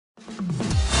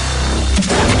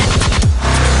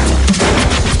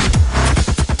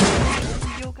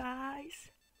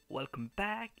welcome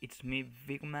back, it's me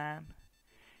Vigman,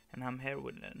 and I'm here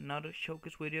with another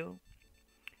showcase video.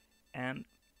 And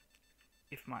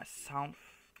if my sound,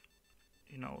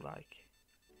 like,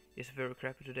 is very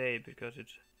crappy today because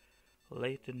it's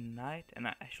late at night, and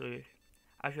I should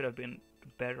have been to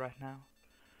bed right now,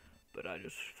 but I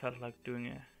just felt like doing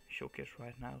a showcase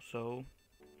right now, so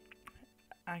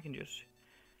I can just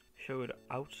show it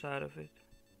outside of it.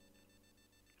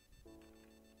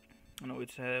 I know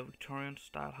it's a Victorian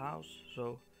style house,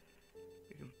 so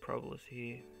you can probably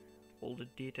see all the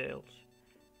details.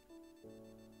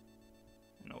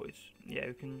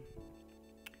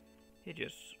 You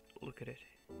just look at it.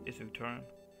 It's Victorian,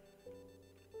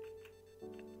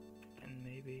 and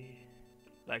maybe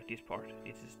like this part.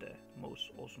 This is the most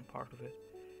awesome part of it,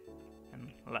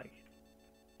 and like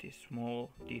these small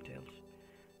details.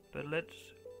 But let's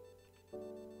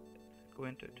go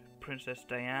into it. Princess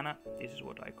Diana, this is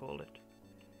what I call it.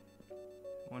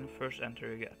 When you first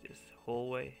enter, you get this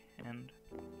hallway and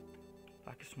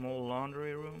like a small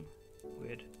laundry room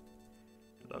with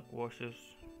like washers,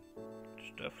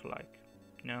 stuff like,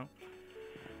 and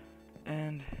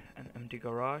an empty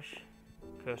garage.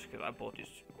 Cause I bought this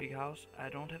big house, I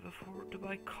don't have afford to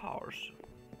buy cars.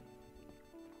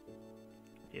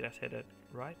 Did I say that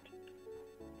right?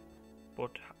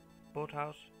 Bought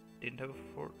house, didn't have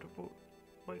afford to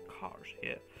buy cars.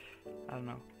 Yeah, I don't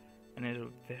know. And it's a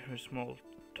very small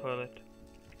toilet,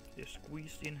 just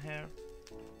squeezed in here.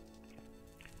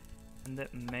 And the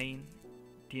main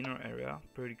dinner area,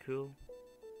 pretty cool,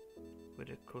 with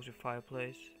a cozy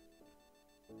fireplace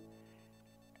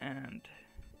and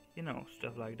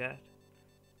stuff like that.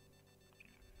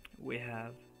 We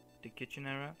have the kitchen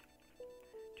area,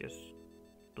 just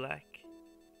black,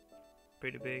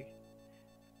 pretty big,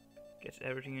 gets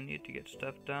everything you need to get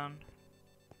stuff done.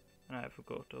 And I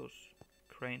forgot those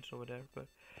cranes over there, but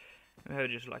we have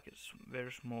just like a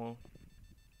very small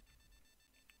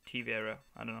TV area.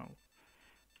 I don't know,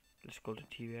 let's call it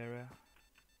TV area.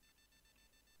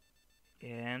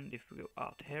 And if we go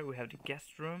out here, we have the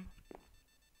guest room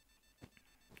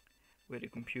with a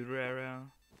computer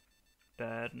area,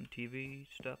 bed and TV,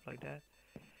 stuff like that.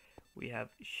 We have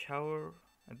a shower,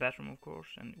 a bathroom of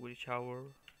course, and with a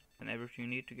shower and everything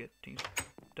you need to get things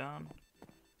done.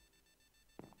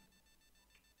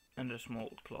 And a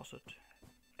small closet,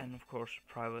 and of course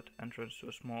private entrance to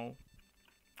a small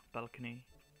balcony,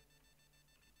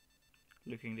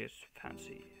 looking this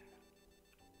fancy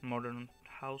modern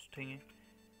house thingy.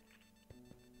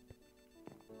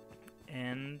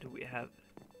 And we have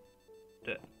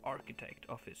the architect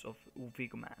office of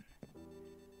Vigman.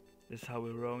 This is how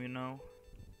we roll,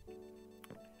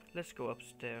 Let's go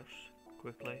upstairs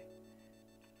quickly.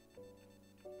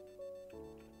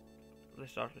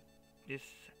 Let's start with this,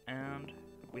 and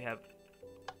we have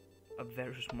a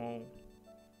very small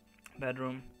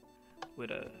bedroom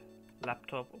with a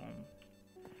laptop on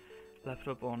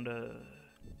the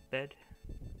bed.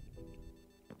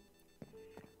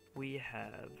 We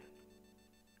have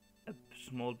a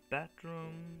small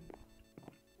bathroom,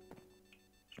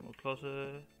 small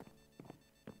closet,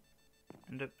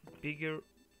 and a bigger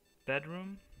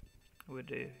bedroom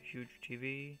with a huge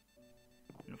TV,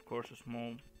 and of course a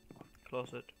small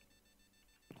closet.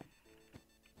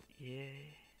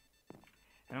 Yeah.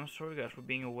 And I'm sorry guys for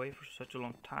being away for such a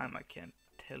long time. I can't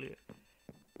tell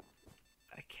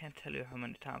you how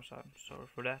many times I'm sorry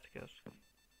for that, because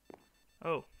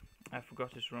oh, I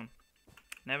forgot this room.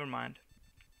 Never mind,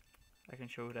 I can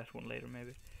show you that one later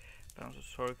maybe. But I'm so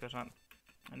sorry, because I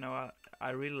know I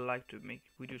really like to make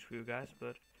videos for you guys,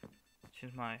 but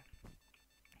since my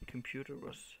computer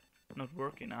was not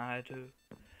working, I had to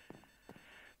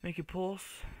make a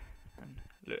pause. And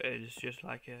it's just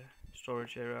like a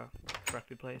storage area,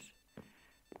 crappy place.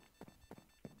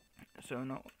 So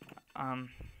no, I'm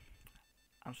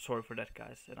sorry for that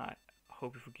guys, and I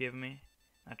hope you forgive me.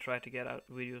 I try to get out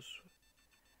videos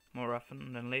more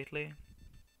often than lately.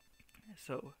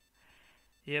 So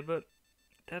yeah, but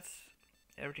that's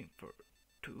everything for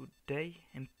today.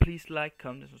 And please like,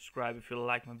 comment, and subscribe if you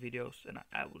like my videos. And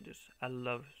I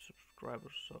love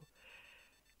subscribers, so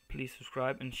please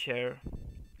subscribe and share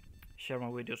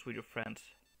my videos with your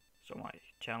friends so my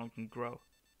channel can grow.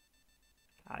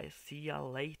 I see ya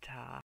later.